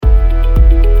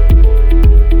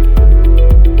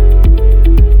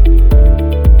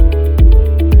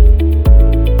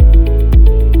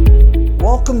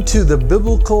to the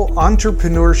Biblical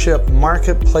Entrepreneurship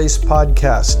Marketplace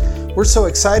Podcast. We're so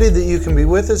excited that you can be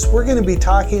with us. We're going to be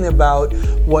talking about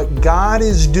what God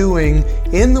is doing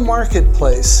in the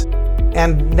marketplace.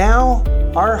 And now,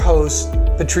 our host,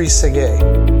 Patrice Saguet.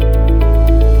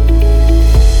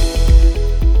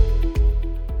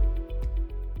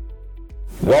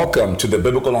 Welcome to the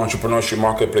Biblical Entrepreneurship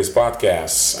Marketplace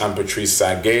Podcast. I'm Patrice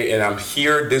Saguet, and I'm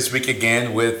here this week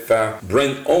again with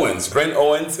Brent Owens. Brent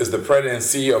Owens is the President and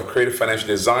CEO of Creative Financial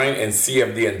Design and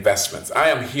CFD Investments. I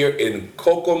am here in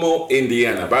Kokomo,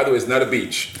 Indiana. By the way, it's not a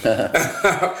beach.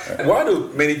 Why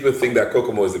do many people think that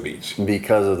Kokomo is a beach?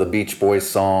 Because of the Beach Boys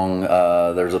song.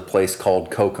 There's a place called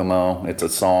Kokomo. It's a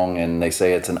song, and they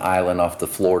say it's an island off the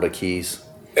Florida Keys.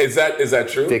 Is that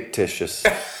true? Fictitious.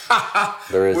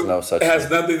 There is no such thing. It has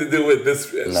nothing to do with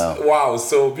this. No. Wow.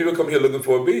 So people come here looking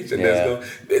for a beach. And Yeah.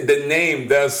 the name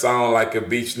does sound like a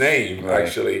beach name, Right.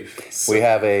 actually. So, We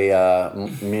have a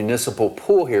municipal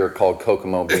pool here called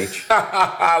Kokomo Beach,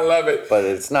 I love it. but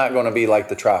it's not going to be like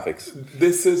the tropics.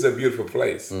 This is a beautiful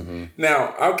place. Mm-hmm.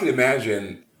 Now, I can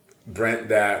imagine, Brent,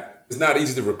 that it's not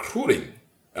easy to recruiting.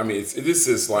 I mean, this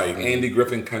is like Andy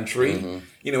Griffin country,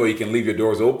 you know, where you can leave your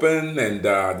doors open, and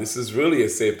this is really a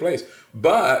safe place.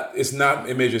 But it's not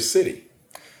a major city.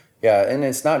 Yeah, and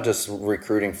it's not just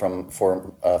recruiting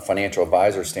for a financial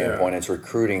advisor standpoint. Yeah. It's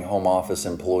recruiting home office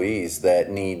employees that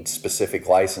need specific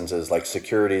licenses, like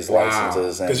securities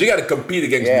licenses. Because you got to compete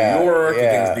against New York,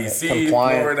 against DC,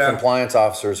 Florida. Compliance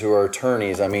officers who are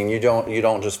attorneys. I mean, you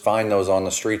don't just find those on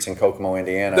the streets in Kokomo,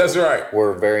 Indiana. That's right.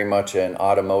 We're very much an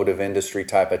automotive industry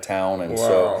type of town, and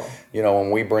so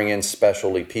when we bring in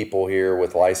specialty people here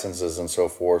with licenses and so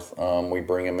forth, we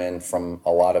bring them in from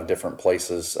a lot of different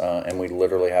places, and we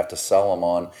literally have to sell them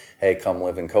on, hey, come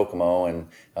live in Kokomo and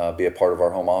be a part of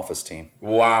our home office team.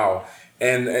 Wow.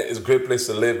 And it's a great place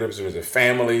to live. There's a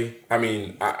family. I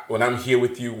mean, when I'm here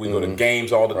with you, we go to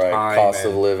games all the time. Cost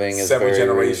of living is very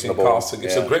reasonable.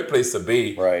 It's a great place to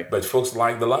be. Right. But folks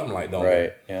like the limelight, don't they?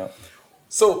 Right, yeah.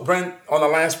 So, Brent, on the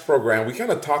last program, we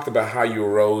kind of talked about how you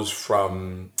arose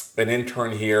from an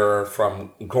intern here,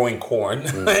 from growing corn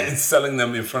and selling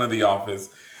them in front of the office,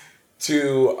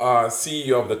 to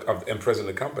CEO and president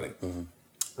of the company.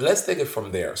 Let's take it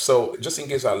from there. So just in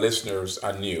case our listeners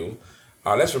are new,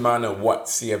 let's remind them what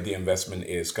CFD Investment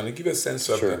is. Can you give a sense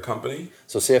of the company?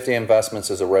 So CFD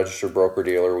Investments is a registered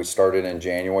broker-dealer. We started in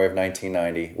January of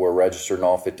 1990. We're registered in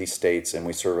all 50 states, and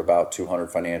we serve about 200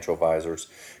 financial advisors.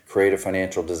 Creative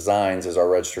Financial Designs is our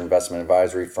registered investment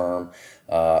advisory firm.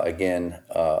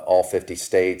 All 50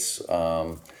 states.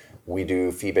 We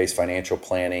do fee-based financial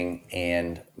planning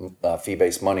and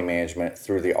fee-based money management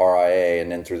through the RIA, and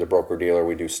then through the broker-dealer,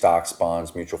 we do stocks,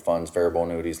 bonds, mutual funds, variable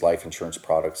annuities, life insurance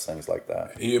products, things like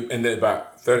that. And then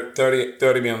about $30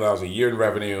 million a year in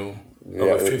revenue.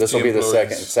 Yeah, this will be the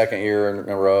second year in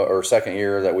a row, or second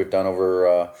year that we've done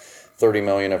over $30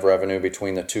 million of revenue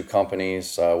between the two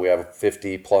companies. We have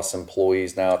 50 plus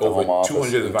employees now at the home office.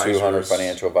 200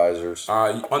 financial advisors.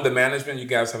 Under management, you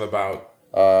guys have about?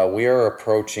 We are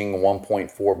approaching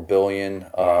 $1.4 billion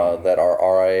that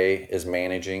our RIA is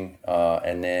managing,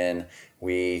 and then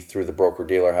we, through the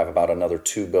broker-dealer, have about another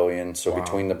 $2 billion. So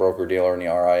between the broker-dealer and the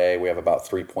RIA, we have about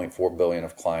 $3.4 billion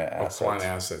of client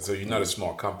assets. So you're not a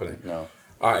small company. No.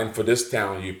 And for this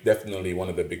town, you're definitely one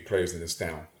of the big players in this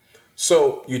town.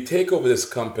 So you take over this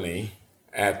company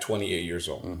at 28 years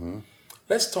old.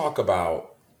 Let's talk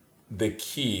about the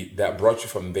key that brought you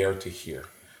from there to here.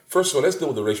 First of all, let's deal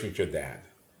with the relationship with your dad.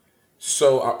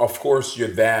 So, of course, your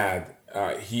dad,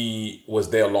 he was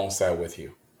there alongside with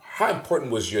you. How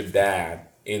important was your dad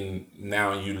in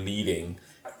now you leading?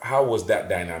 How was that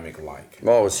dynamic like?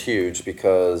 Well, it was huge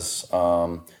because,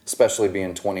 especially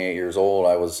being 28 years old,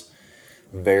 I was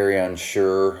very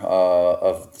unsure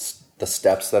of the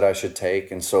steps that I should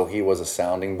take. And so he was a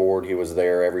sounding board. He was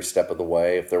there every step of the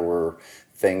way. If there were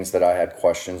things that I had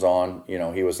questions on,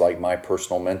 he was like my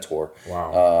personal mentor.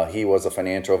 Wow. He was a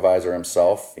financial advisor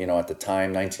himself. At the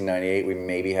time, 1998, we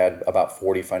maybe had about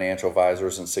 40 financial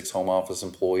advisors and 6 home office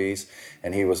employees,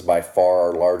 and he was by far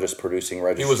our largest producing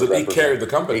registered He carried the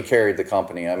company. He carried the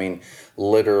company. I mean,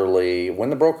 literally,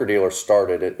 when the broker-dealer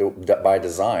started, it by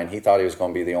design, he thought he was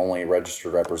going to be the only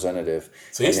registered representative.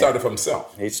 So he started for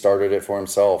himself. He started it for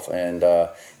himself, and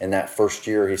in that first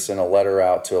year, he sent a letter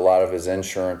out to a lot of his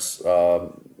insurance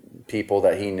people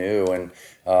that he knew, and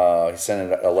he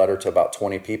sent a letter to about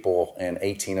 20 people, and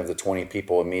 18 of the 20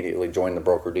 people immediately joined the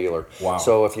broker-dealer. Wow.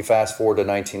 So if you fast forward to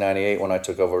 1998, when I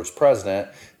took over as president,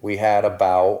 we had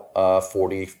about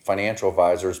 40 financial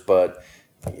advisors, but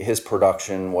his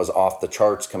production was off the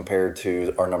charts compared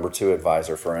to our number 2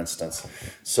 advisor, for instance.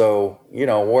 So,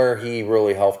 where he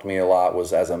really helped me a lot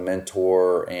was as a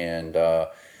mentor. And,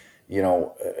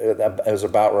 it was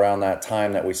about around that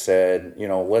time that we said,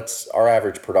 our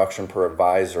average production per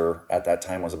advisor at that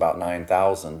time was about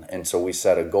 9,000. And so we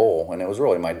set a goal, and it was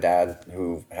really my dad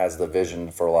who has the vision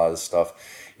for a lot of this stuff.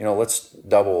 Let's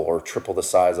double or triple the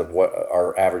size of what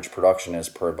our average production is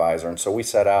per advisor. And so we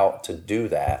set out to do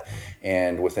that.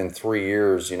 And within 3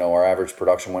 years, our average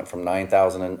production went from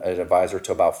 9,000 an advisor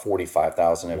to about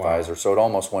 45,000 advisors. So it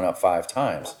almost went up 5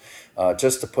 times.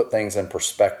 Just to put things in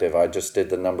perspective, I just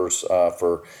did the numbers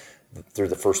through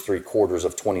the first 3 quarters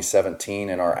of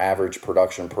 2017, and our average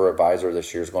production per advisor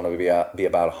this year is going to be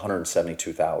about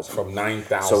 172,000. From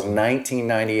 9,000. So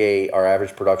 1998, our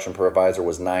average production per advisor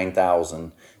was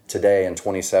 9,000. Today in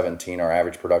 2017, our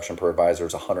average production per advisor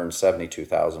is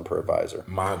 172,000 per advisor.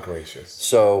 My gracious.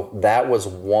 So that was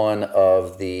one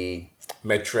of the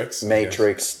metrics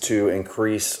to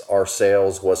increase our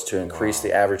sales, was to increase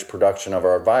the average production of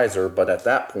our advisor. But at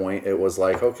that point, it was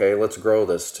like, okay, let's grow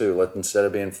this too. Instead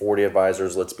of being 40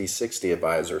 advisors, let's be 60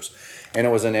 advisors. And it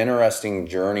was an interesting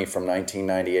journey from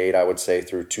 1998, I would say,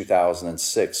 through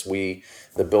 2006.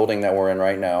 The building that we're in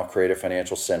right now, Creative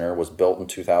Financial Center, was built in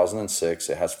 2006.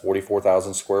 It has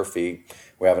 44,000 square feet.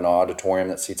 We have an auditorium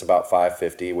that seats about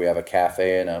 550. We have a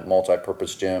cafe and a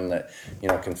multi-purpose gym that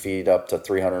can feed up to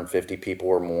 350 people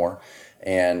or more.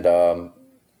 And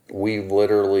we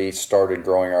literally started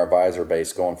growing our advisor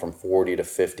base, going from 40 to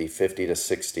 50, 50 to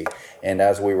 60. And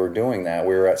as we were doing that,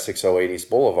 we were at 608 East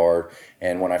Boulevard.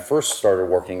 And when I first started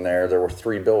working there were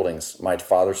 3 buildings. My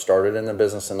father started in the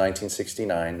business in 1969.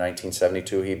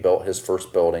 1972, he built his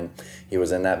first building. He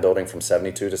was in that building from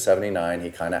 72 to 79. He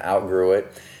kind of outgrew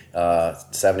it.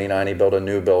 79, he built a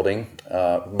new building.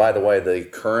 By the way, the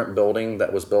current building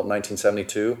that was built in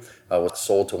 1972 was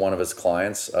sold to one of his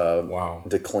clients,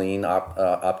 DeClean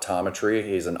Optometry.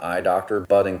 He's an eye doctor,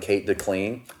 Bud and Kate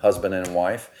DeClean, husband and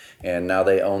wife. And now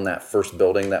they own that first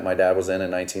building that my dad was in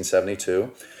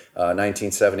 1972.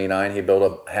 1979, he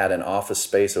had an office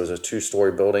space. It was a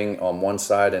 2-story building on one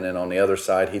side, and then on the other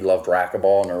side, he loved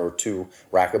racquetball, and there were 2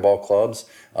 racquetball clubs.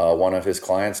 One of his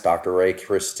clients, Dr. Ray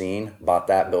Christine, bought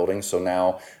that building. So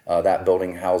now that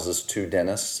building houses 2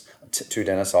 dentist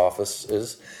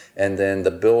offices. And then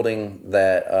the building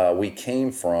that we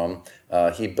came from,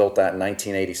 he built that in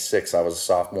 1986. I was a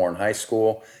sophomore in high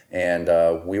school, and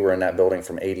we were in that building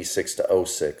from 86 to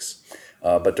 06.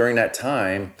 But during that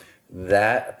time,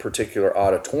 that particular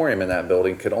auditorium in that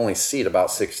building could only seat about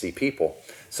 60 people.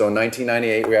 So in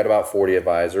 1998, we had about 40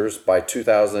 advisors. By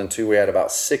 2002, we had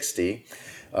about 60.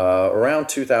 Around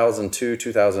 2002,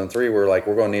 2003, we're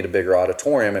going to need a bigger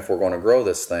auditorium if we're going to grow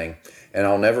this thing. And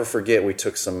I'll never forget, we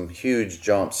took some huge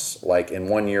jumps. Like in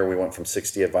 1 year, we went from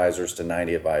 60 advisors to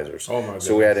 90 advisors. Oh my goodness.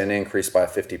 So we had an increase by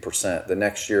 50%. The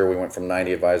next year, we went from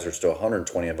 90 advisors to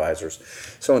 120 advisors.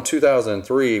 So in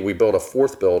 2003, we built a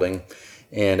 4th building,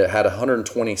 and it had a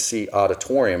 120-seat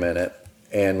auditorium in it.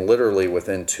 And literally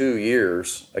within 2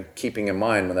 years, keeping in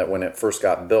mind that when it first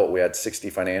got built, we had 60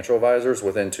 financial advisors.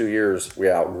 Within 2 years, we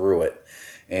outgrew it.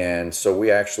 And so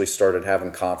we actually started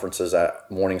having conferences at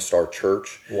Morningstar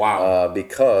Church. Wow.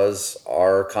 Because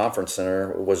our conference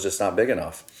center was just not big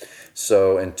enough.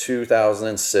 So in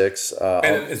 2006... and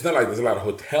it's not like there's a lot of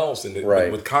hotels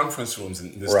with conference rooms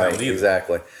in this town either.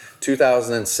 Exactly.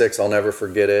 2006, I'll never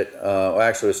forget it.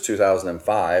 Actually, it was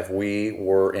 2005. We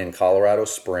were in Colorado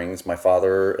Springs, my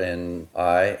father and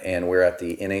I, and we're at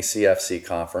the NACFC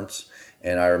conference.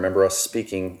 And I remember us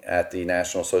speaking at the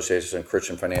National Association of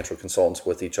Christian Financial Consultants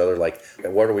with each other, like,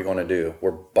 what are we going to do? We're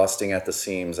busting at the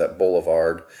seams at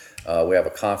Boulevard. We have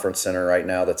a conference center right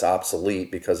now that's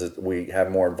obsolete because we have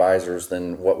more advisors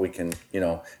than what we can,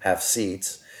 have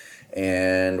seats.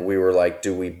 And we were like,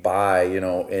 do we buy,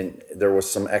 and there was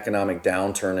some economic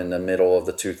downturn in the middle of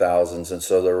the 2000s. And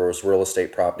so there was real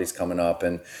estate properties coming up.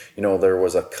 And, there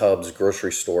was a Cubs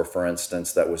grocery store, for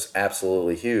instance, that was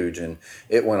absolutely huge. And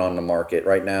it went on the market.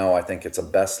 Right now, I think it's a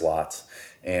Best Lots.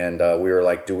 And we were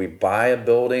like, do we buy a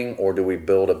building or do we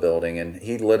build a building? And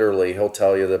he'll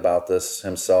tell you about this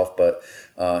himself, but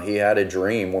he had a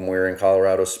dream when we were in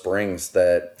Colorado Springs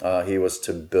that he was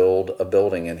to build a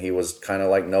building. And he was kind of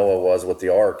like Noah was with the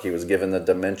ark. He was given the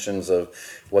dimensions of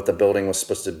what the building was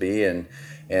supposed to be. And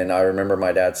And I remember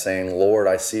my dad saying, Lord,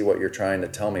 I see what you're trying to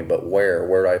tell me, but where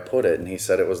do I put it? And he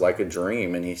said it was like a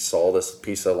dream, and he saw this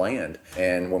piece of land.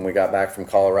 And when we got back from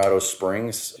Colorado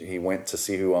Springs, he went to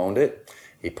see who owned it.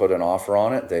 He put an offer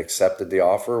on it. They accepted the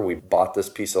offer. We bought this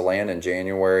piece of land in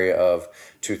January of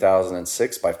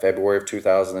 2006. By February of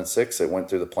 2006, it went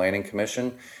through the Planning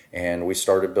Commission, and we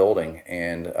started building.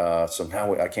 And so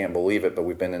now I can't believe it, but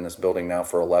we've been in this building now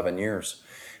for 11 years.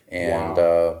 And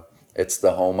Wow. It's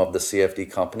the home of the CFD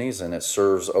companies, and it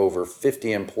serves over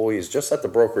 50 employees just at the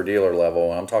broker-dealer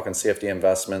level. I'm talking CFD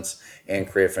Investments and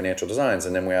Creative Financial Designs.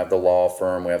 And then we have the law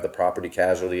firm, we have the property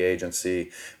casualty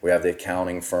agency, we have the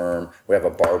accounting firm, we have a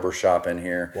barber shop in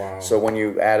here. Wow. So when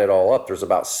you add it all up, there's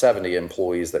about 70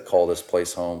 employees that call this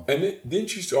place home. And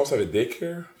didn't you also have a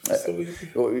daycare facility?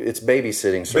 It's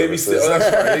babysitting services. Oh,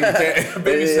 that's right. You can't-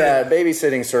 babysitting. Yeah,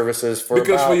 babysitting services for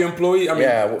Because about, for your employee, I mean,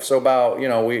 yeah, so about,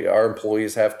 our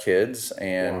employees have kids,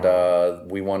 and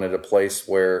we wanted a place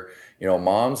where,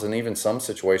 moms, and even some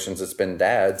situations it's been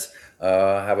dads,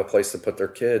 have a place to put their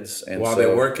kids. And While so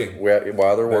they're working.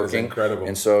 While they're That is working. incredible.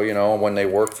 And so, when they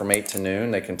work from 8 to noon,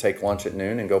 they can take lunch at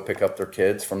noon and go pick up their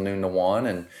kids from noon to 1,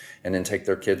 and then take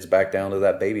their kids back down to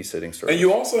that babysitting service. and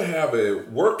you also have a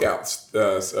workout,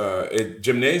 a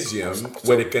gymnasium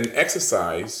where they can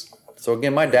exercise. So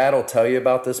again, my dad will tell you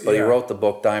about this, but he Yeah. wrote the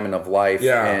book Diamond of Life.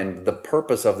 Yeah. And the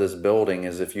purpose of this building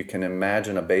is, if you can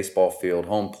imagine a baseball field,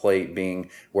 home plate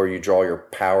being where you draw your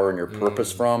power and your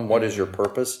purpose from. What is your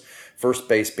purpose? First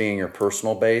base being your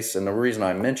personal base. And the reason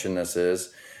I mention this is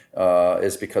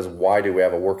because why do we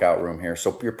have a workout room here?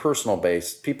 So your personal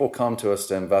base, people come to us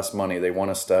to invest money. They want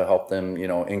us to help them,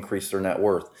 increase their net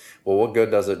worth. Well, what good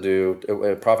does it do?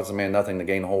 It profits a man nothing to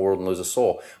gain the whole world and lose a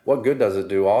soul. What good does it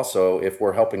do also if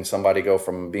we're helping somebody go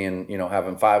from being,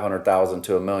 having $500,000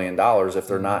 to $1 million if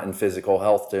they're not in physical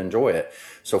health to enjoy it?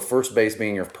 So first base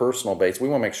being your personal base, we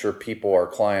want to make sure people, our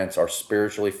clients, are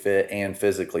spiritually fit and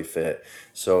physically fit.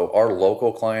 So our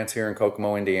local clients here in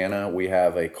Kokomo, Indiana, we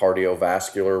have a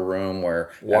cardiovascular room where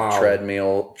we have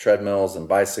treadmills and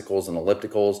bicycles and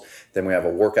ellipticals. Then we have a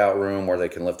workout room where they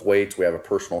can lift weights. We have a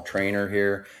personal trainer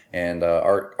here, and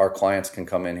our clients can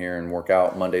come in here and work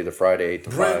out Monday to Friday, 8 to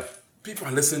Brent, 5. people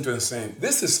are listening to it saying,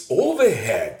 this is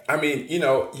overhead. I mean,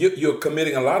 you're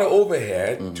committing a lot of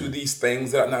overhead to these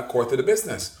things that are not core to the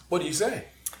business. What do you say?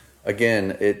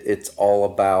 Again, it's all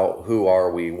about who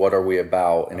are we, what are we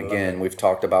about, and again, we've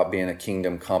talked about being a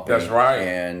kingdom company. That's right.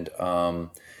 And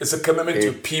It's a commitment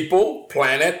to people,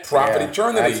 planet, profit,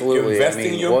 eternity. Absolutely. You're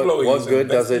investing in your employees. What good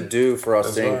does it do for us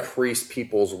That's to right. increase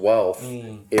people's wealth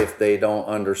if they don't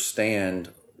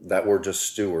understand that we're just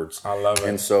stewards? I love it.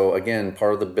 And so again,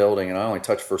 part of the building, and I only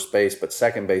touch first base, but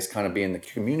second base kind of being the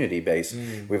community base.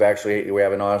 We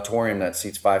have an auditorium that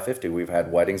seats 550. We've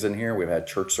had weddings in here. We've had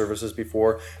church services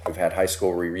before. We've had high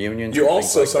school reunions. You and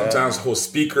also things like that. sometimes host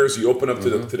speakers. You open up to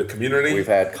the community. We've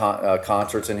had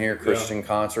concerts in here, Christian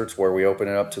concerts, where we open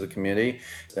it up to the community.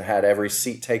 It had every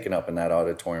seat taken up in that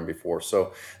auditorium before.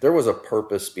 So there was a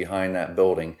purpose behind that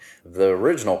building. The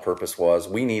original purpose was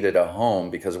we needed a home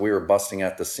because we were busting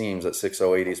at the seams at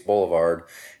 608 East Boulevard.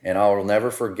 And I will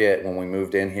never forget when we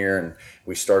moved in here and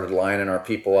we started lining our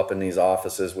people up in these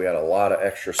offices. We had a lot of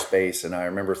extra space. And I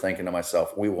remember thinking to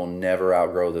myself, we will never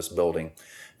outgrow this building.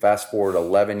 Fast forward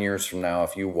 11 years from now,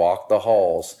 if you walk the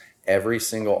halls, every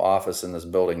single office in this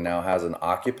building now has an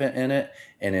occupant in it.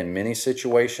 And in many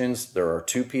situations, there are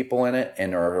 2 people in it.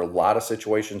 And there are a lot of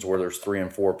situations where there's 3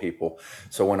 and 4 people.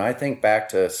 So when I think back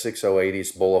to 608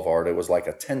 East Boulevard, it was like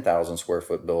a 10,000 square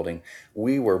foot building.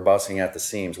 We were busting at the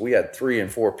seams. We had 3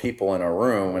 and 4 people in a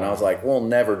room. And I was like, we'll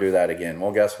never do that again.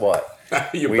 Well, guess what?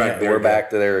 We're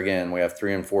back to there again. We have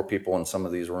 3 and 4 people in some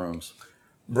of these rooms.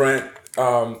 Brent,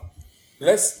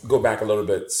 let's go back a little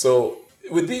bit. So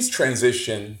with these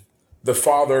transition, the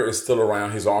father is still around.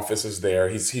 His office is there.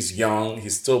 He's young.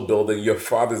 He's still building. Your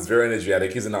father's very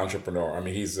energetic. He's an entrepreneur. I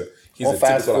mean, he's a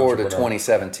fast forward to entrepreneur.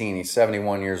 2017. He's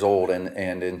 71 years old, and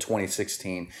in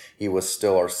 2016, he was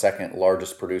still our second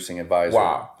largest producing advisor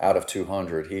out of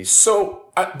 200.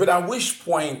 But at which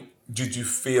point did you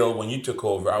feel when you took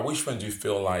over? At which point did you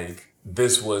feel like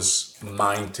this was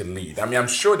mine to lead? I mean, I'm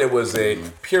sure there was a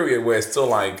period where it's still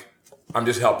like, I'm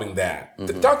just helping dad.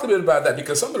 Talk a bit about that,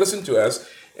 because some listen to us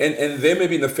and they may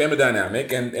be in the family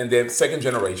dynamic and they're second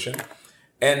generation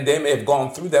and they may have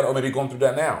gone through that or maybe going through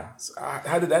that now. So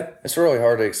how did that? It's really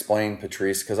hard to explain,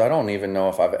 Patrice, because I don't even know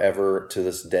if I've ever to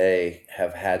this day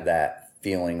have had that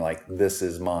feeling like this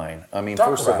is mine. I mean,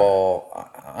 first of all,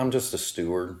 I'm just a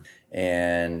steward,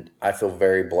 and I feel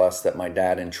very blessed that my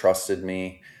dad entrusted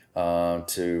me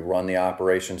to run the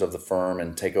operations of the firm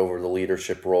and take over the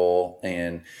leadership role.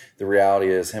 And the reality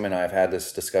is, him and I have had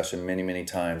this discussion many, many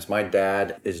times. My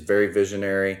dad is very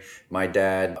visionary. My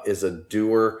dad is a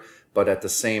doer. But at the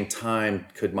same time,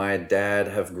 could my dad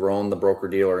have grown the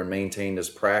broker-dealer and maintained his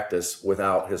practice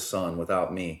without his son,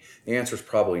 without me? The answer is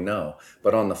probably no.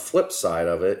 But on the flip side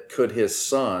of it, could his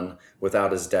son,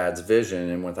 without his dad's vision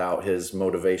and without his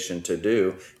motivation to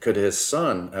do, could his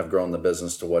son have grown the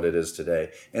business to what it is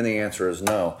today? And the answer is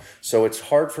no. So it's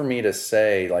hard for me to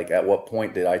say, like, at what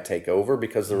point did I take over?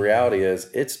 Because the reality is,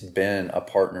 it's been a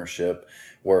partnership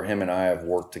where him and I have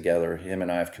worked together, him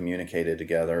and I have communicated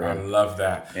together. I love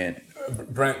that. And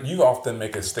Brent, you often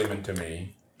make a statement to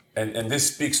me, and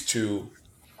this speaks to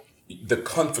the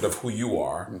comfort of who you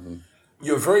are. Mm-hmm.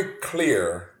 You're very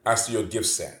clear as to your gift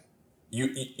set.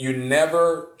 You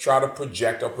never try to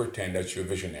project or pretend that you're a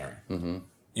visionary. Mm-hmm.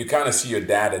 You kind of see your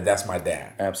dad, and that's my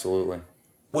dad. Absolutely.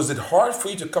 Was it hard for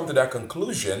you to come to that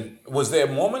conclusion? Was there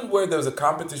a moment where there was a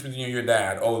competition between you and your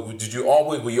dad, or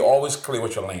were you always clear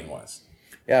what your lane was?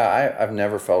 Yeah, I've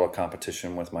never felt a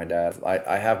competition with my dad.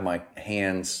 I have my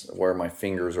hands where my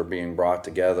fingers are being brought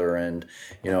together. And,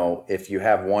 if you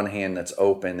have one hand that's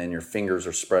open and your fingers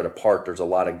are spread apart, there's a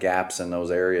lot of gaps in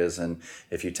those areas. And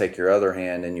if you take your other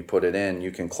hand and you put it in,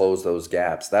 you can close those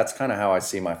gaps. That's kind of how I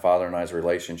see my father and I's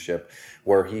relationship.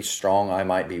 Where he's strong, I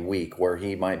might be weak. Where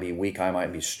he might be weak, I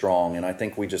might be strong. And I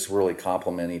think we just really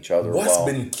complement each other well. What's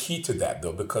been key to that,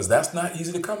 though? Because that's not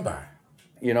easy to come by.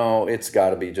 It's got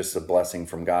to be just a blessing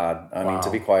from God. I mean, to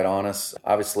be quite honest,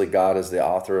 obviously God is the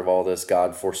author of all this.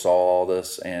 God foresaw all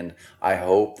this. And I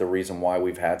hope the reason why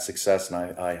we've had success,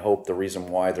 and I hope the reason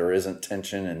why there isn't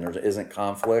tension and there isn't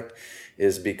conflict,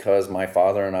 is because my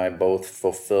father and I both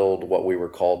fulfilled what we were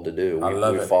called to do.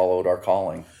 We followed our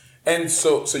calling. And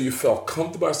so you felt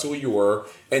comfortable as to who you were.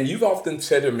 And you've often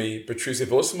said to me, Patrice,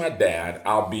 if it was my dad,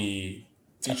 I'll be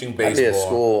teaching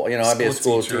baseball. I'd be a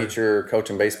school teacher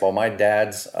coaching baseball. My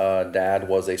dad's dad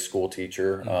was a school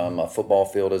teacher. Mm-hmm. A football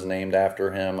field is named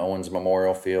after him, Owens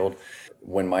Memorial Field.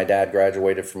 When my dad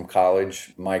graduated from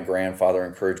college, my grandfather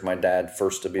encouraged my dad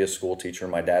first to be a school teacher.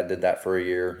 My dad did that for a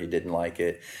year. He didn't like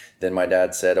it. Then my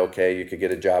dad said, okay, you could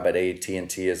get a job at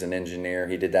AT&T as an engineer.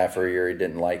 He did that for a year. He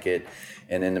didn't like it.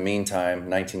 And in the meantime,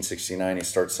 1969, he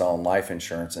started selling life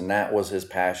insurance. And that was his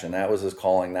passion. That was his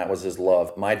calling. That was his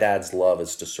love. My dad's love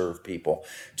is to serve people,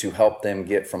 to help them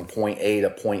get from point A to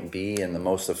point B in the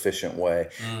most efficient way,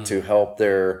 to help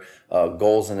their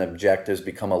goals and objectives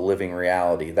become a living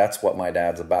reality. That's what my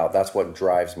dad's about. That's what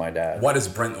drives my dad. What is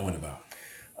Brent Owen about?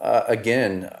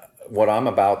 Again, what I'm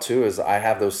about too is I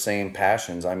have those same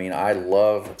passions. I mean, I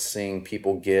love seeing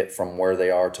people get from where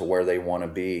they are to where they want to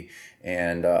be.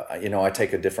 And, I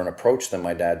take a different approach than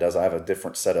my dad does. I have a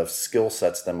different set of skill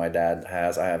sets than my dad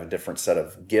has. I have a different set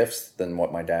of gifts than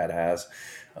what my dad has.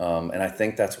 And I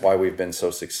think that's why we've been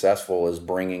so successful, is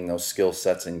bringing those skill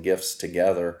sets and gifts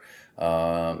together.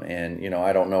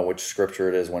 I don't know which scripture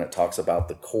it is when it talks about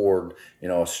the cord,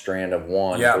 a strand of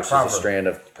one versus a strand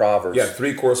of Proverbs. Yeah,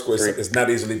 three chords is not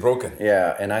easily broken.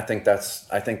 Yeah, and I think that's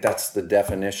the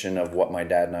definition of what my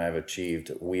dad and I have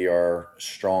achieved. We are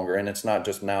stronger, and it's not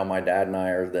just now my dad and I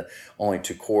are the only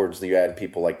two chords. You add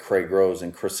people like Craig Rose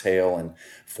and Chris Hale and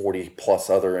 40 plus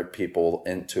other people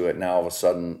into it. Now all of a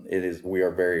sudden we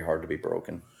are very hard to be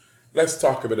broken. Let's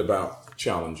talk a bit about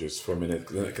challenges for a minute,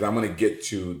 because I'm going to get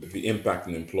to the impact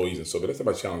on employees and so, but let's talk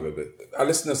about challenges a bit. Our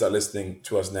listeners are listening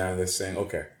to us now and they're saying,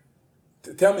 okay,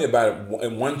 tell me about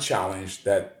one challenge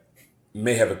that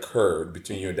may have occurred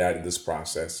between your dad in this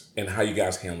process and how you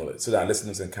guys handle it, so that our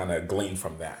listeners can kind of glean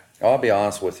from that. I'll be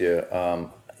honest with you.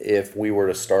 If we were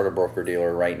to start a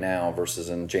broker-dealer right now versus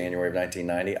in January of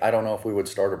 1990, I don't know if we would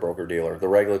start a broker-dealer. The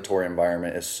regulatory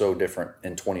environment is so different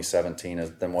in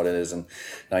 2017 than what it is in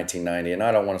 1990. And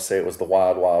I don't want to say it was the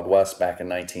wild, wild west back in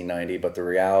 1990, but the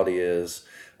reality is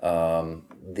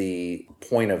the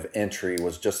point of entry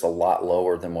was just a lot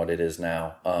lower than what it is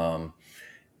now.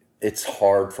 It's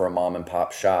hard for a mom and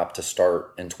pop shop to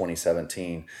start in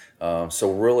 2017.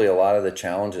 So really a lot of the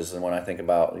challenges, and when I think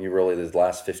about the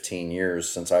last 15 years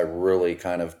since I really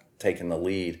kind of taken the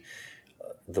lead,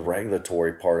 the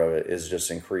regulatory part of it is just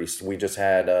increased. We just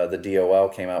had the DOL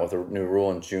came out with a new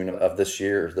rule in June of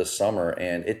this summer,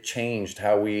 and it changed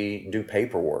how we do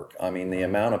paperwork. I mean, the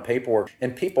amount of paperwork,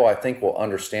 and people I think will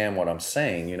understand what I'm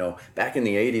saying. Back in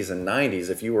the 80s and 90s,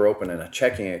 if you were opening a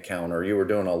checking account or you were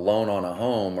doing a loan on a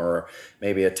home or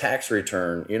maybe a tax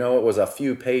return, it was a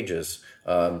few pages.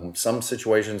 Some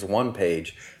situations, one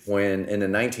page. When in the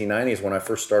 1990s, when I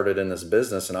first started in this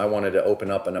business and I wanted to open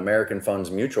up an American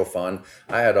Funds mutual fund,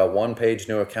 I had a 1-page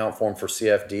new account form for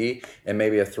CFD and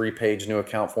maybe a 3-page new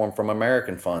account form from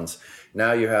American Funds.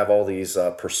 Now you have all these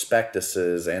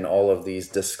prospectuses and all of these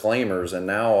disclaimers, and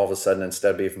now all of a sudden,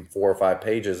 instead of being 4 or 5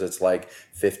 pages, it's like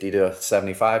 50 to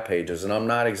 75 pages. And I'm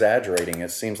not exaggerating. It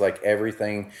seems like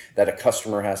everything that a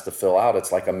customer has to fill out,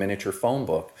 it's like a miniature phone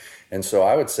book. And so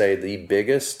I would say the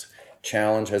biggest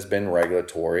challenge has been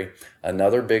regulatory.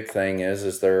 Another big thing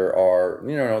is there are,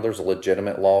 there's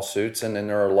legitimate lawsuits, and then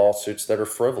there are lawsuits that are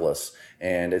frivolous.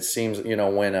 And it seems,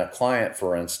 when a client,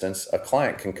 for instance, a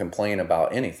client can complain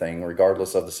about anything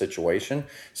regardless of the situation.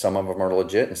 Some of them are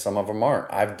legit and some of them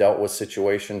aren't. I've dealt with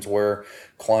situations where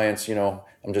clients,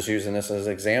 I'm just using this as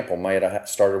an example, might have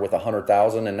started with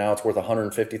 $100,000 and now it's worth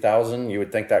 $150,000. You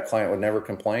would think that client would never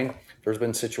complain. There's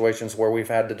been situations where we've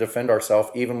had to defend ourselves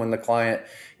even when the client,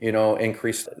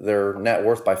 increased their net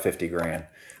worth by $50,000.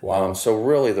 Wow. So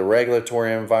really the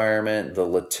regulatory environment, the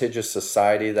litigious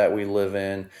society that we live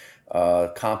in,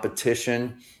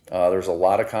 competition. There's a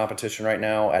lot of competition right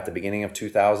now. At the beginning of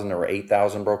 2000, there were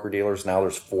 8,000 broker dealers. Now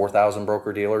there's 4,000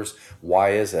 broker dealers. Why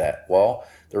is that? Well,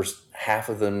 there's half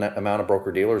of the amount of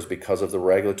broker dealers because of the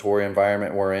regulatory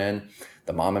environment we're in.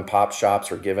 The mom and pop shops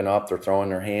are giving up. They're throwing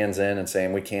their hands in and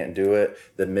saying, we can't do it.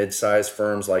 The mid-sized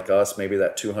firms like us, maybe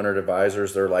that 200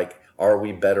 advisors, they're like, are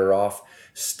we better off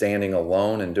standing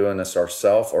alone and doing this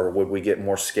ourselves, or would we get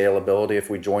more scalability if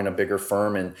we join a bigger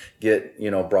firm and get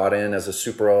brought in as a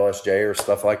super OSJ or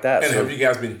stuff like that? And have you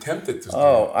guys been tempted to?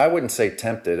 I wouldn't say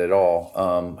tempted at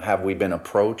all. Have we been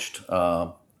approached?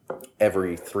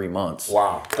 Every 3 months.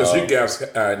 Wow. Because you guys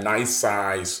nice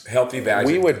size, healthy value.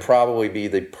 We would probably be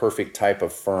the perfect type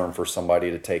of firm for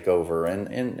somebody to take over.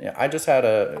 And I just had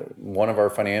one of our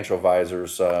financial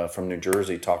advisors from New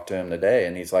Jersey talk to him today,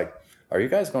 and he's like, are you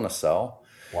guys going to sell?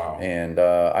 Wow. And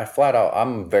I flat out,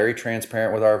 I'm very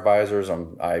transparent with our advisors.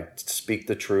 I speak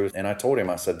the truth. And I told him,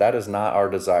 I said, that is not our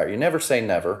desire. You never say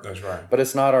never. That's right. But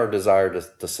it's not our desire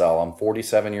to sell. I'm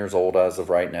 47 years old as of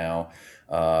right now.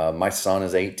 My son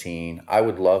is 18. I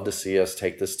would love to see us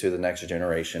take this to the next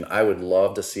generation. I would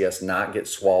love to see us not get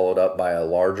swallowed up by a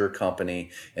larger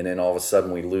company, and then all of a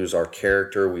sudden we lose our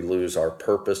character, we lose our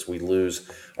purpose, we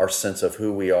lose our sense of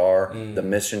who we are. The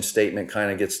mission statement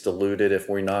kind of gets diluted if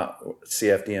we're not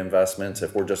CFD Investments,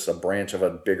 if we're just a branch of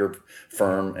a bigger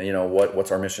firm.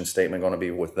 What's our mission statement going to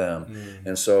be with them?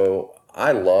 And so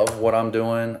I love what I'm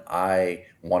doing. I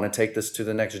want to take this to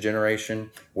the next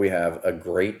generation. We have a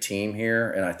great team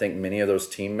here, and I think many of those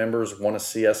team members want to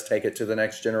see us take it to the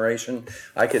next generation.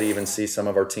 I could even see some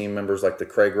of our team members like the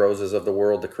Craig Roses of the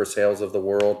world, the Chris Hales of the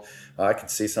world. I could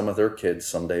see some of their kids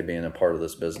someday being a part of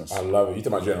this business. I love it. You're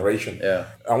talking about generation. Yeah.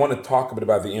 I want to talk a bit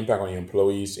about the impact on your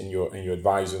employees and your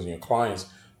advisors and your clients.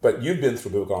 But you've been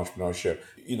through biblical entrepreneurship.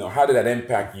 How did that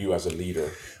impact you as a leader?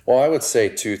 Well, I would say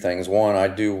 2 things. One,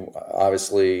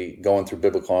 obviously going through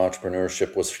biblical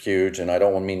entrepreneurship was huge, and I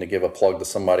don't mean to give a plug to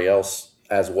somebody else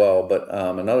as well. But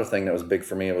another thing that was big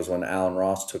for me was when Alan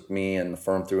Ross took me and the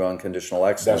firm through Unconditional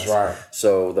Excellence. That's right.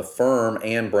 So the firm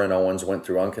and Brent Owens went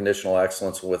through Unconditional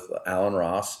Excellence with Alan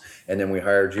Ross, and then we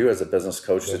hired you as a business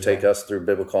coach to take us through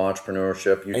biblical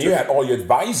entrepreneurship. You had all your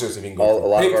advisors even go through. A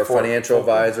lot of our financial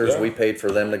advisors, we paid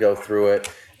for them to go through it.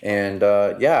 And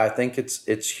I think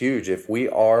it's huge. If we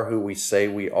are who we say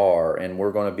we are, and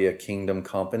we're going to be a kingdom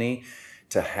company,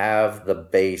 to have the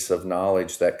base of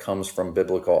knowledge that comes from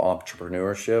biblical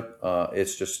entrepreneurship,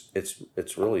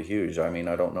 it's really huge. I mean,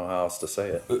 I don't know how else to say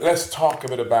it. Let's talk a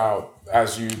bit about,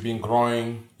 as you've been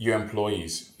growing your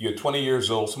employees. You're 20 years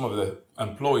old. Some of the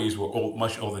employees were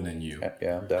much older than you. Yeah,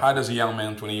 definitely. How does a young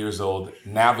man, 20 years old,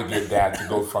 navigate that to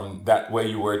go from that where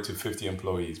you were to 50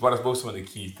 employees? What are some of the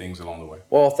key things along the way?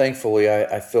 Well, thankfully,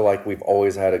 I feel like we've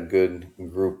always had a good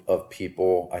group of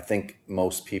people. I think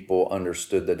most people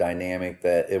understood the dynamic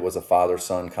that it was a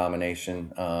father-son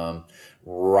combination.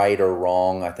 Right or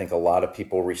wrong, I think a lot of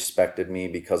people respected me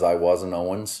because I was an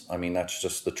Owens. I mean, that's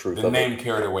just the truth of it. The name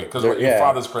carried away because your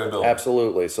father's credibility.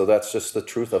 Absolutely. So that's just the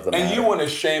truth of the matter. And you weren't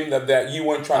ashamed of that. You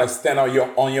weren't trying to stand on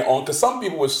your own. Because some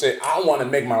people would say, I want to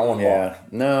make my own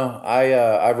mark. No,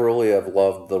 I really have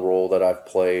loved the role that I've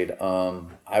played.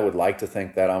 I would like to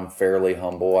think that I'm fairly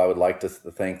humble. I would like to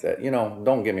think that,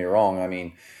 don't get me wrong. I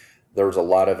mean, there's a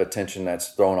lot of attention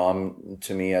that's thrown on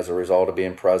to me as a result of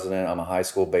being president. I'm a high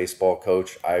school baseball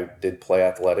coach. I did play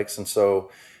athletics. And so,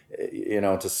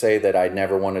 to say that I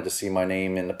never wanted to see my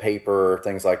name in the paper or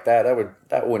things like that,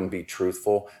 that wouldn't be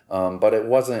truthful. But it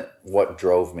wasn't what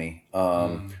drove me.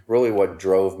 Really what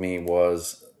drove me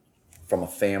was from a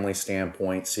family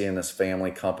standpoint, seeing this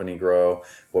family company grow.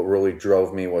 What really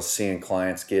drove me was seeing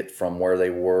clients get from where they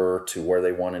were to where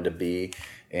they wanted to be.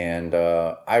 And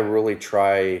I really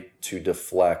try to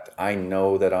deflect. I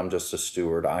know that I'm just a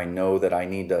steward. I know that I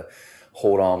need to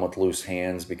hold on with loose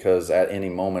hands, because at any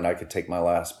moment I could take my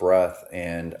last breath,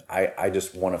 and I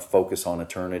just want to focus on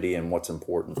eternity and what's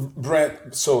important.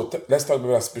 Brent, so let's talk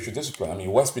about spiritual discipline. I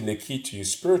mean, what's been the key to you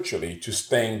spiritually to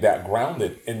staying that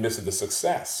grounded in midst of the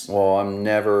success? Well, I'm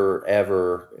never,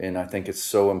 ever, and I think it's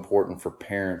so important for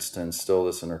parents to instill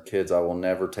this in their kids, I will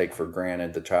never take for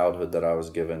granted the childhood that I was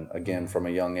given. Again, from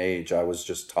a young age, I was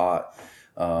just taught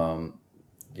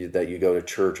that you go to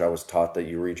church. I was taught that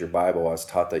you read your Bible. I was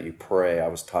taught that you pray. I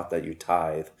was taught that you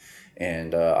tithe.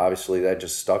 And obviously that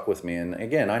just stuck with me. And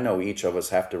again, I know each of us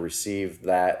have to receive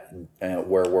that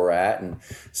where we're at. And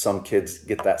some kids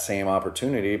get that same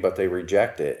opportunity, but they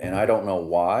reject it. And I don't know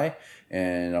why.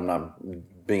 And I'm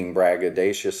not being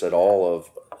braggadocious at all.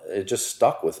 It just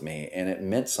stuck with me, and it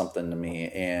meant something to me.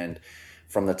 And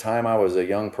from the time I was a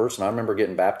young person, I remember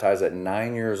getting baptized at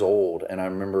 9 years old. And I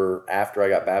remember after I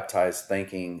got baptized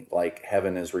thinking, like,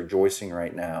 heaven is rejoicing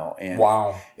right now. And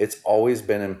wow. It's always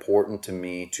been important to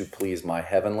me to please my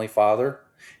heavenly Father.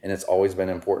 And it's always been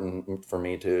important for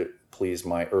me to please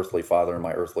my earthly father and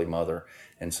my earthly mother.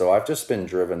 And so I've just been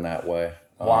driven that way.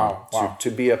 Wow. To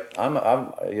be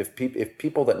if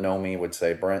people that know me would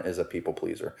say Brent is a people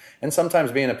pleaser. And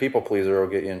sometimes being a people pleaser will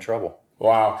get you in trouble.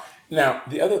 Wow. Now,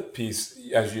 the other piece,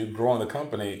 as you grow in the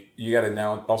company, you got to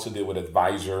now also deal with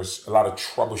advisors, a lot of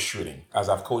troubleshooting. As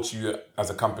I've coached you as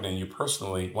a company and you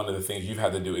personally, one of the things you've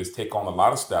had to do is take on a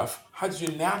lot of stuff. How did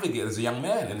you navigate as a young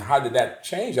man, and how did that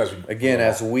change as you grew? Again,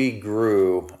 as we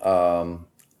grew,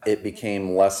 it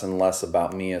became less and less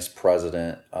about me as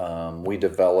president. We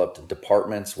developed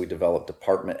departments, we developed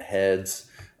department heads.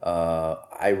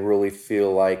 I really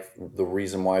feel like the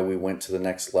reason why we went to the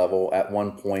next level, at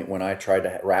one point when I tried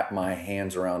to wrap my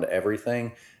hands around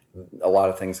everything, a lot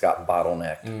of things got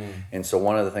bottlenecked. And so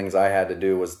one of the things I had to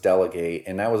do was delegate.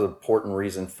 And that was an important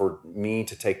reason for me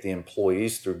to take the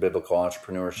employees through biblical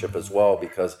entrepreneurship as well,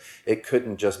 because it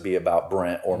couldn't just be about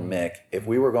Brent or Mick. If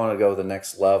we were going to go to the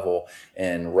next level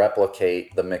and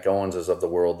replicate the Mick Owenses of the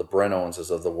world, the Brent Owenses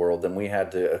of the world, then we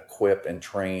had to equip and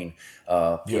train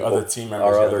people, other team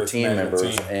members, our other team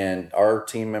members. And our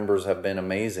team members have been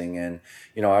amazing. And,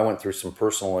 you know, I went through some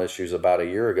personal issues about a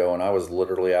year ago, and I was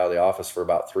literally out of the office for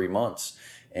about 3 months.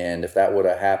 And if that would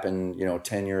have happened,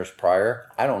 10 years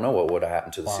prior, I don't know what would have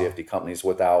happened to the CFD companies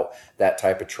without that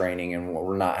type of training, and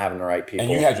we're not having the right people.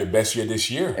 And you had your best year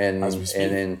this year. And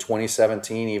in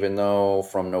 2017, even though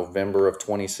from November of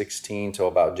 2016 till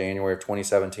about January of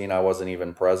 2017, I wasn't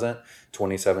even present,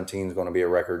 2017 is going to be a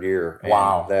record year. And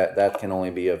wow. That can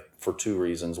only be for two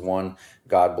reasons. One,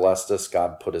 God blessed us.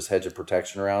 God put his hedge of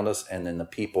protection around us. And then the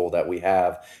people that we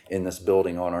have in this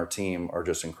building on our team are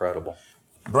just incredible.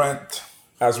 Brent,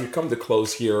 as we come to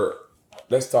close here,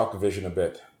 let's talk vision a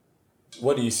bit.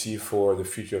 What do you see for the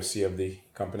future of CFD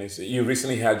companies? You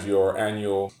recently had your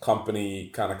annual company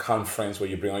kind of conference where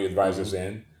you bring all your advisors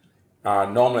in.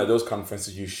 Normally at those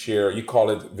conferences you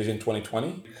call it Vision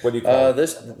 2020? What do you call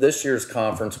it? This year's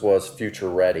conference was Future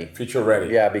Ready. Future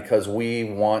Ready. Yeah, because we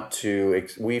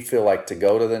feel like to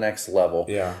go to the next level.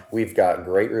 Yeah. We've got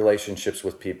great relationships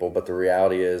with people, but the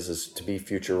reality is to be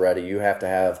future ready, you have to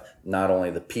have not only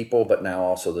the people, but now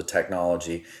also the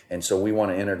technology. And so we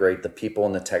want to integrate the people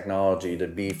and the technology to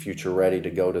be future ready to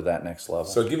go to that next level.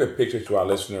 So give a picture to our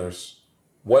listeners.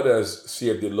 What does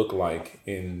CFD look like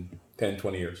in 10,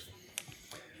 20 years?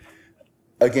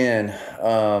 Again,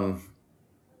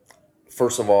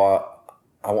 first of all,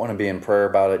 I want to be in prayer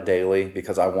about it daily,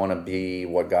 because I want to be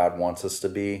what God wants us to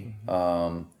be.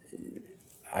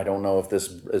 I don't know if this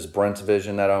is Brent's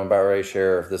vision that I'm about ready to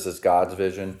share, if this is God's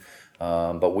vision,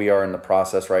 but we are in the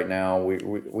process right now.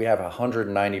 We have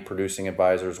 190 producing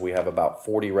advisors. We have about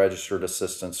 40 registered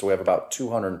assistants. So we have about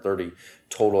 230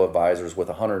 total advisors, with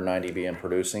 190 being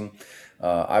producing.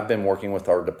 I've been working with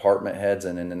our department heads,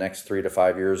 and in the next 3 to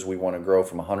 5 years, we want to grow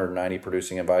from 190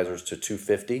 producing advisors to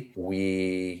 250.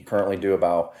 We currently do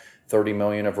about $30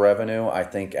 million of revenue. I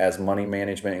think as money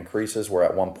management increases, we're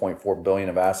at $1.4 billion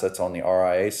of assets on the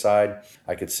RIA side.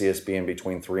 I could see us being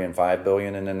between $3 and $5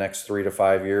 billion in the next 3 to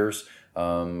 5 years,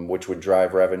 which would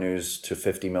drive revenues to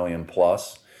 $50 million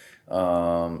plus.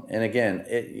 And again,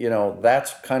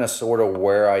 that's kind of sort of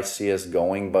where I see us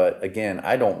going. But again,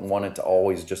 I don't want it to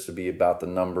always just to be about the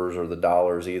numbers or the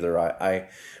dollars either.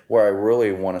 Where I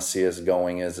really want to see us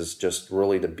going is just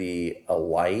really to be a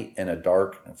light in a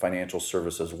dark financial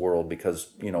services world, because,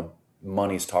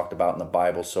 money's talked about in the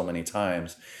Bible so many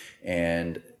times.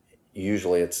 And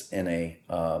usually it's in a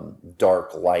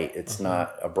dark light. It's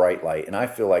not a bright light. And I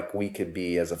feel like we could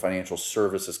be, as a financial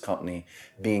services company,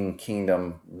 being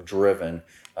kingdom driven,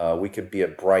 we could be a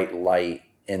bright light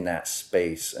in that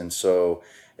space. And so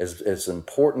as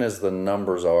important as the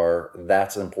numbers are,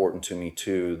 that's important to me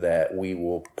too, that we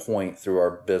will point through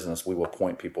our business, we will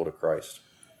point people to Christ.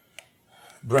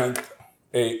 Brent,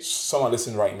 someone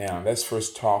listening right now, let's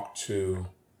first talk to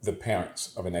the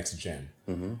parents of an next gen.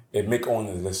 If Mick Owen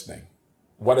is listening,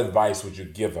 what advice would you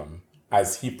give him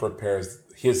as he prepares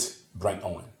his Brent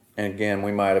Owen? And again,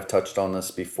 we might have touched on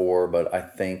this before, but I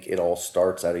think it all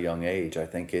starts at a young age. I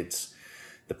think it's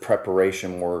the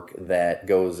preparation work that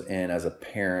goes in as a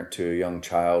parent to a young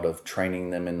child of training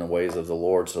them in the ways of the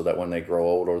Lord so that when they grow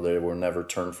older, they will never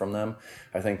turn from them.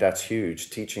 I think that's huge.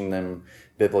 Teaching them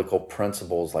biblical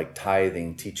principles like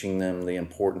tithing, teaching them the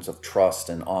importance of trust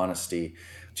and honesty,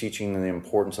 teaching them the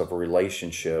importance of a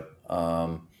relationship.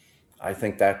 I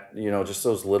think that, just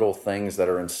those little things that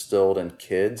are instilled in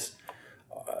kids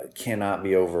cannot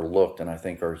be overlooked, and I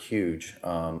think are huge.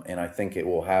 And I think it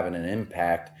will have an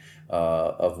impact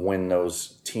of when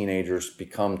those teenagers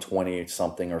become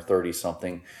 20-something or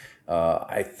 30-something.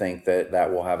 I think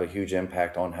that will have a huge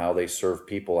impact on how they serve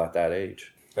people at that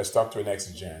age. Let's talk to the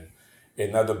next gen.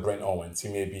 Another Brent Owens. He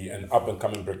may be an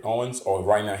up-and-coming Brent Owens, or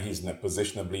right now he's in a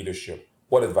position of leadership.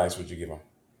 What advice would you give him?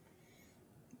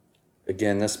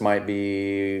 Again, this might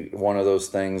be one of those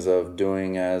things of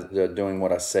doing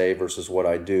what I say versus what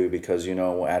I do, because,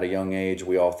 at a young age,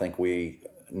 we all think we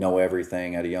know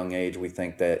everything. At a young age, we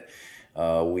think that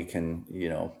we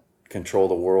can, control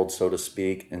the world, so to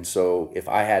speak. And so if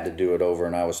I had to do it over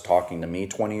and I was talking to me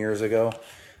 20 years ago,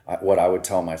 what I would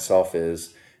tell myself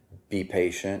is be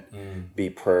patient, be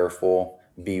prayerful,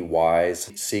 be wise,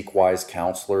 seek wise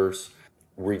counselors,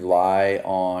 rely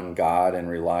on God and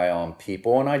rely on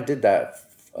people. And I did that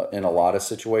in a lot of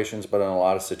situations, but in a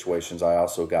lot of situations, I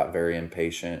also got very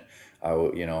impatient.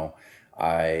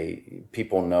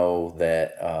 People know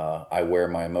that I wear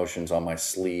my emotions on my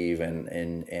sleeve,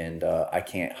 and I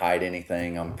can't hide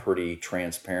anything. I'm a pretty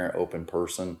transparent, open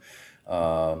person.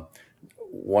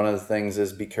 One of the things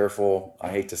is be careful. I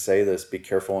hate to say this, be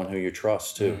careful on who you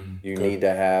trust too. You need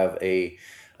to have a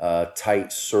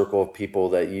tight circle of people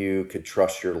that you could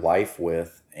trust your life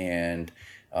with. And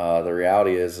the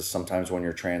reality is sometimes when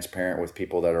you're transparent with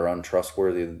people that are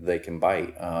untrustworthy, they can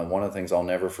bite. One of the things I'll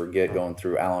never forget going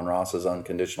through Alan Ross's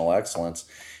Unconditional Excellence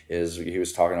is he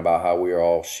was talking about how we are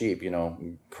all sheep.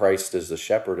 Christ is the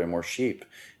shepherd and we're sheep.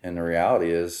 And the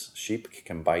reality is sheep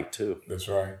can bite too. That's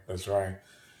right.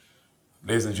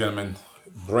 Ladies and gentlemen,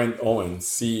 Brent Owen,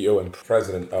 CEO and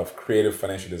President of Creative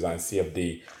Financial Design,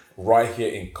 CFD, right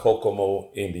here in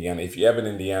Kokomo, Indiana. If you're ever in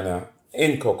Indiana,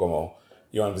 in Kokomo,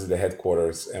 you want to visit the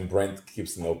headquarters, and Brent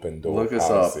keeps an open door. Look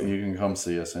us up. You can come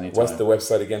see us anytime. What's the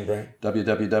website again, Brent?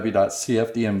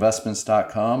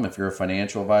 www.cfdinvestments.com. If you're a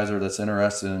financial advisor that's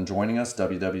interested in joining us,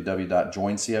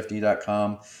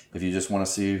 www.joincfd.com. If you just want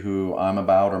to see who I'm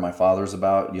about or my father's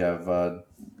about, you have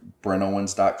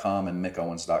BrentOwens.com and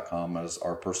MickOwens.com as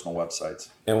our personal websites.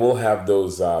 And we'll have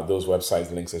those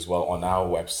website links as well on our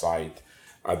website,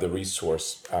 the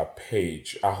resource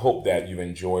page. I hope that you've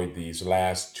enjoyed these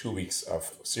last 2 weeks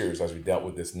of series as we dealt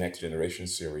with this Next Generation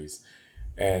series.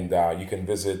 And you can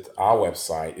visit our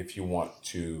website if you want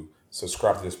to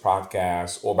subscribe to this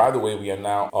podcast. Or, by the way, we are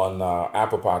now on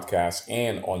Apple Podcasts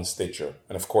and on Stitcher.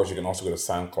 And, of course, you can also go to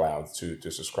SoundCloud to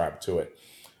subscribe to it.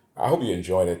 I hope you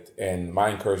enjoyed it. And my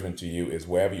encouragement to you is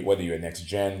whether you're a next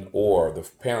gen or the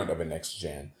parent of a next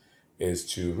gen is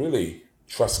to really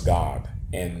trust God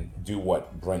and do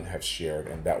what Brent has shared,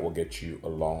 and that will get you a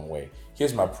long way.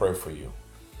 Here's my prayer for you.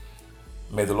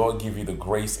 May the Lord give you the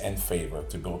grace and favor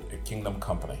to build a kingdom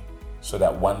company so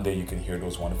that one day you can hear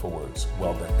those wonderful words,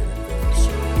 well done, good and faithful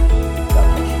servant.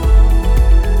 God bless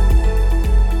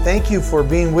you. Thank you for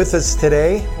being with us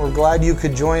today. We're glad you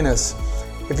could join us.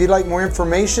 If you'd like more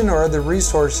information or other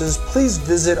resources, please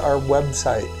visit our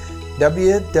website,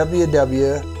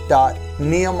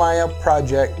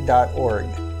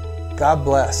 www.nehemiahproject.org. God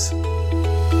bless.